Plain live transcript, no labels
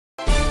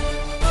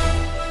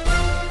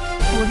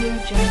नमस्कार,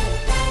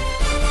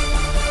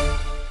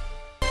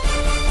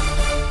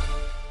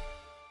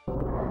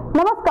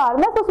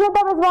 मैं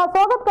सुष्मिता विश्वास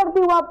स्वागत करती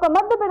हूँ आपका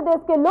मध्य प्रदेश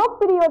के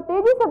लोकप्रिय और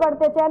तेजी से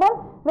बढ़ते चैनल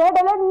रेड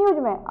अलर्ट न्यूज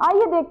में।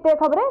 आइए देखते हैं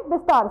खबरें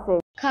विस्तार से।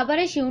 खबर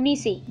है सिवनी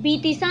से।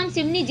 बीती शाम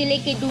सिवनी जिले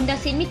के डूंडा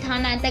सिवनी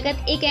थाना अंतर्गत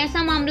एक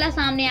ऐसा मामला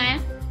सामने आया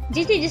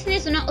जिसने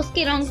सुना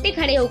उसके रोंगटे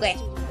खड़े हो गए।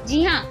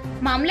 जी हाँ,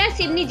 मामला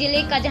सिवनी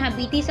जिले का, जहाँ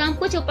बीती शाम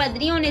कुछ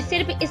उपद्रवियों ने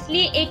सिर्फ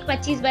इसलिए एक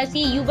 25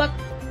 वर्षीय युवक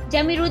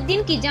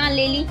जमीरुद्दीन की जान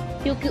ले ली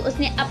क्योंकि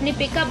उसने अपने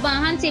पिकअप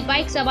वाहन से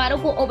बाइक सवारों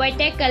को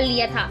ओवरटेक कर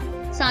लिया था।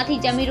 साथ ही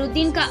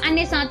जमीरुद्दीन का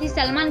अन्य साथी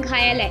सलमान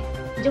घायल है,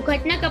 जो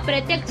घटना का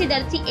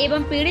प्रत्यक्षदर्शी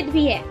एवं पीड़ित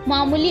भी है।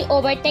 मामूली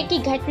ओवरटेक की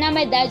घटना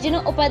में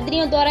दर्जनों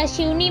उपद्रवियों द्वारा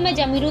सिवनी में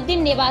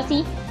जमीरुद्दीन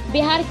निवासी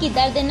बिहार की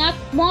दर्दनाक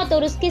मौत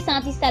और उसके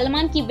साथी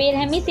सलमान की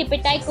बेरहमी से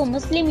पिटाई को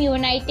मुस्लिम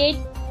यूनाइटेड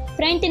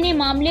फ्रंट ने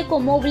मामले को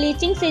मॉब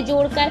लिंचिंग से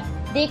जोड़कर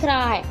देख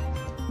रहा है,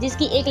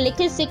 जिसकी एक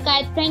लिखित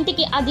शिकायत फ्रंट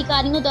के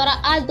अधिकारियों द्वारा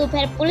आज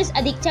दोपहर पुलिस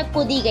अधीक्षक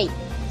को दी गई।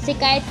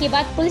 शिकायत के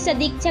बाद पुलिस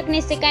अधीक्षक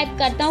ने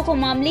शिकायतकर्ताओं को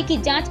मामले की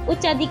जांच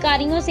उच्च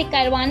अधिकारियों से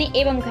करवाने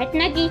एवं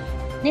घटना की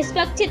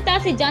निष्पक्षता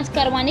से जांच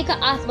करवाने का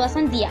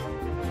आश्वासन दिया।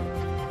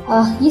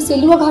 ये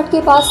सेलुआ घाट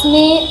के पास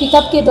में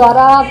पिकअप के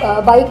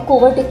द्वारा बाइक को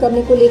ओवरटेक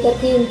करने को लेकर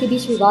के उनके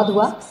बीच विवाद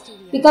हुआ।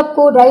 पिकअप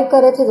को ड्राइव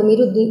कर रहे थे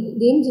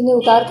जमीरुद्दीन, जिन्हें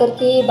उतार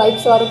करके बाइक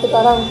सवारों के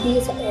द्वारा उनकी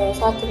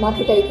साथ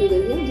मारपिटाई की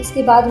गई है,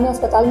 जिसके बाद उन्हें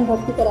अस्पताल में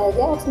भर्ती कराया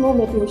गया और उसमें वो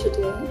मृत्यु घोषित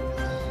हुए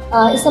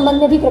हैं। इस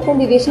संबंध में भी प्रकरण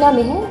विवेचना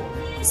में है।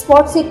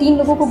 स्पॉट से 3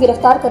 लोगों को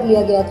गिरफ्तार कर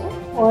लिया गया था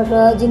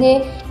और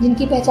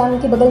जिनकी पहचान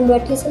उनके बगल में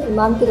बैठे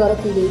इमाम के द्वारा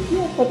की गई थी।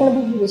 प्रकरण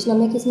भी विवेचना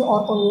में कि इसमें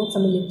और कौन लोग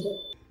सम्मिलित थे।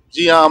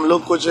 जी हाँ, हम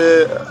लोग कुछ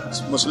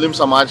मुस्लिम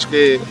समाज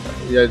के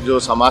या जो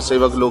समाज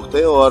सेवक लोग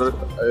थे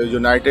और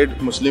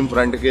यूनाइटेड मुस्लिम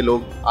फ्रंट के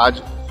लोग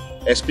आज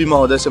एसपी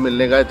महोदय से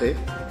मिलने गए थे।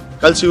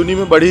 कल सिवनी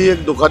में बड़ी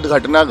एक दुखद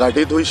घटना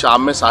घटित हुई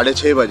शाम में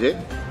 6:30 बजे।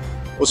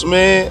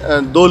 उसमें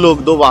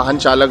दो वाहन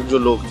चालक जो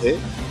लोग थे,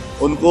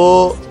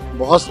 उनको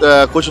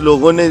कुछ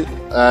लोगों ने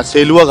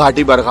सेलुआ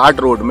घाटी बरघाट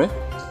रोड में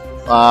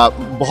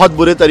बहुत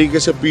बुरे तरीके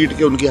से पीट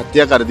के उनकी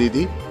हत्या कर दी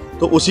थी।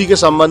 तो उसी के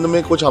संबंध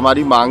में कुछ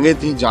हमारी मांगे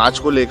थी, जांच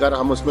को लेकर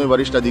हम उसमें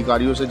वरिष्ठ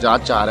अधिकारियों से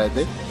जांच चाह रहे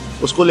थे।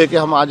 उसको लेकर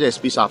हम आज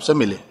एसपी साहब से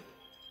मिले।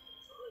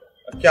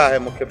 क्या है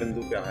मुख्य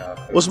बिंदु, क्या है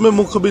आपका? उसमें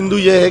मुख्य बिंदु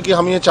ये है कि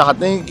हम ये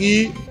चाहते हैं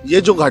कि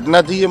ये जो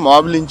घटना थी, ये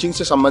मॉब लिंचिंग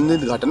से संबंधित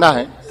घटना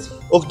है।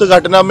 उक्त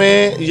घटना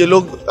में ये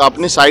लोग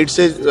अपनी साइड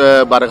से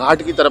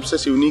बरघाट की तरफ से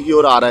सिवनी की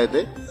ओर आ रहे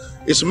थे।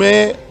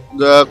 इसमें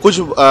कुछ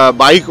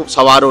बाइक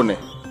सवारों ने,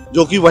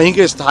 जो कि वहीं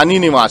के स्थानीय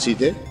निवासी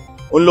थे,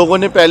 उन लोगों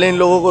ने पहले इन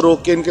लोगों को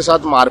रोक के इनके साथ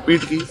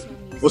मारपीट की।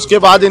 उसके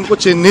बाद इनको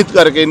चिन्हित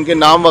करके इनके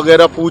नाम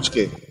वगैरह पूछ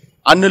के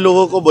अन्य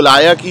लोगों को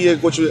बुलाया कि ये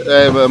कुछ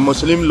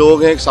मुस्लिम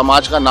लोग हैं, एक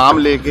समाज का नाम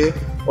लेके,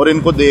 और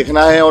इनको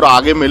देखना है और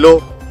आगे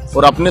मिलो,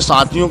 और अपने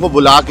साथियों को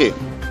बुला के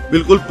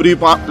बिल्कुल प्री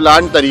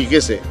प्लान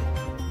तरीके से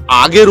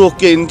आगे रोक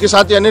के इनके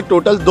साथ, यानी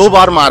टोटल 2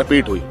 बार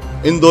मारपीट हुई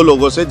इन 2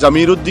 लोगों से,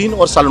 जमीरुद्दीन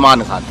और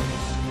सलमान खान।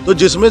 तो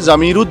जिसमें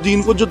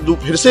जमीरुद्दीन को जो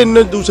फिर से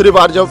इनने दूसरी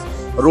बार जब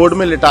रोड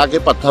में लिटा के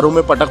पत्थरों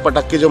में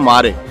पटक के जो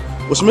मारे,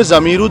 उसमें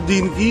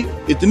जमीरुद्दीन की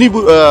इतनी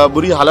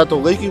बुरी हालत हो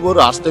गई कि वो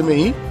रास्ते में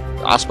ही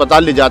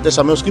अस्पताल ले जाते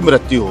समय उसकी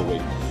मृत्यु हो गई।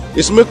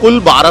 इसमें कुल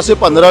 12 से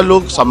 15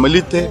 लोग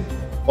सम्मिलित थे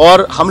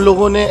और हम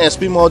लोगों ने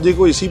एसपी महोदय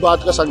को इसी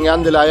बात का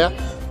संज्ञान दिलाया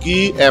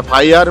कि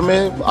एफआईआर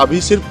में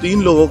अभी सिर्फ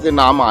 3 लोगों के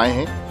नाम आए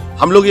हैं।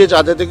 हम लोग ये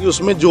चाहते थे कि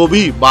उसमें जो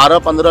भी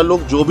 12-15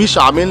 लोग जो भी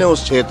शामिल हैं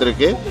उस क्षेत्र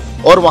के,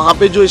 और वहाँ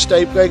पे जो इस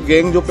टाइप का एक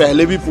गैंग जो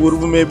पहले भी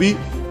पूर्व में भी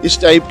इस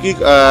टाइप की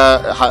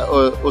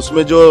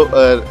उसमें जो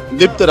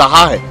लिप्त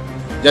रहा है,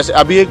 जैसे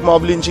अभी एक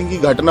मॉब लिंचिंग की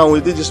घटना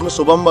हुई थी जिसमें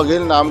शुभम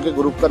बघेल नाम के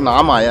ग्रुप का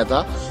नाम आया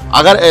था।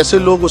 अगर ऐसे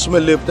लोग उसमें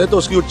लिप्त है तो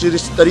उसकी उच्च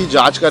स्तरीय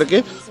जांच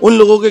करके उन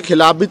लोगों के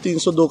खिलाफ भी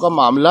 302 का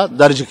मामला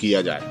दर्ज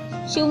किया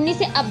जाए। सिवनी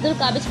से अब्दुल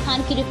काबिज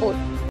खान की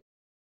रिपोर्ट।